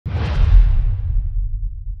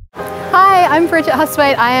I'm Bridget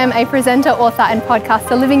Hustwaite. I am a presenter, author and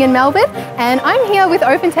podcaster living in Melbourne, and I'm here with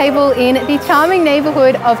OpenTable in the charming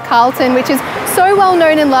neighbourhood of Carlton, which is so well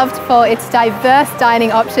known and loved for its diverse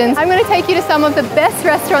dining options. I'm going to take you to some of the best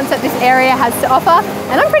restaurants that this area has to offer,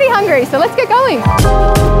 and I'm pretty hungry, so let's get going.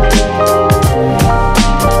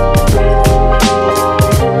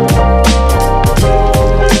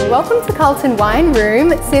 Welcome to Carlton Wine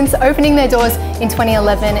Room. Since opening their doors in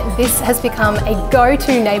 2011, this has become a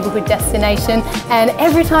go-to neighbourhood destination, and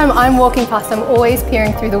every time I'm walking past, I'm always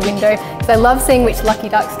peering through the window because I love seeing which lucky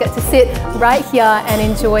ducks get to sit right here and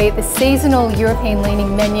enjoy the seasonal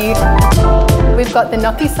European-leaning menu. We've got the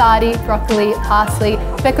gnocchi sardi, broccoli, parsley,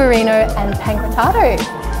 pecorino and pancrettato.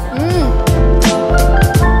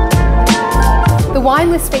 The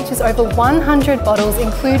wine list features over 100 bottles,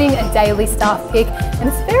 including a daily staff pick, and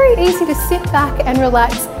it's very easy to sit back and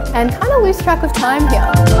relax and kind of lose track of time here.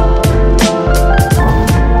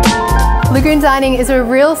 Lagoon Dining is a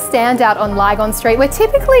real standout on Lygon Street, where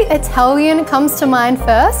typically Italian comes to mind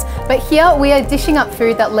first, but here we are dishing up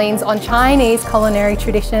food that leans on Chinese culinary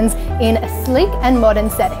traditions in a sleek and modern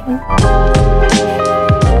setting.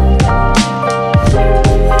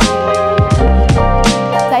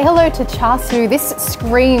 Say hello to char siu. This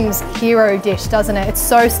screams hero dish, doesn't it? It's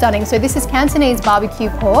so stunning. So this is Cantonese barbecue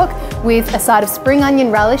pork with a side of spring onion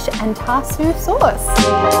relish and char siu sauce.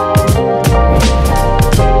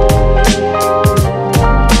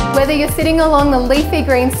 Whether you're sitting along the leafy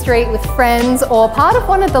green street with friends or part of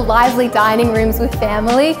one of the lively dining rooms with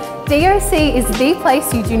family, DOC is the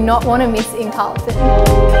place you do not want to miss in Carlton.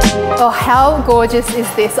 Oh, how gorgeous is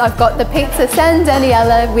this? I've got the pizza San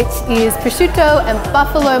Daniele, which is prosciutto and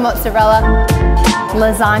buffalo mozzarella.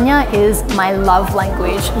 Lasagna is my love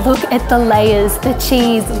language. Look at the layers, the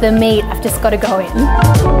cheese, the meat. I've just got to go in.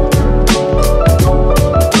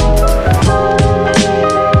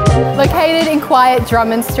 Located in quiet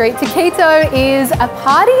Drummond Street, Taquito is a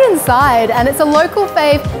party inside, and it's a local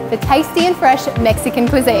fave for tasty and fresh Mexican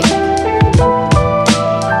cuisine.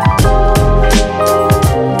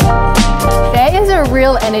 There is a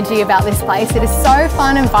real energy about this place. It is so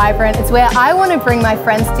fun and vibrant. It's where I want to bring my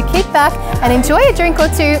friends to kick back and enjoy a drink or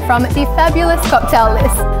two from the fabulous cocktail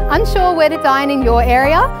list. Unsure where to dine in your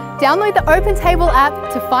area? Download the OpenTable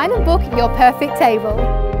app to find and book your perfect table.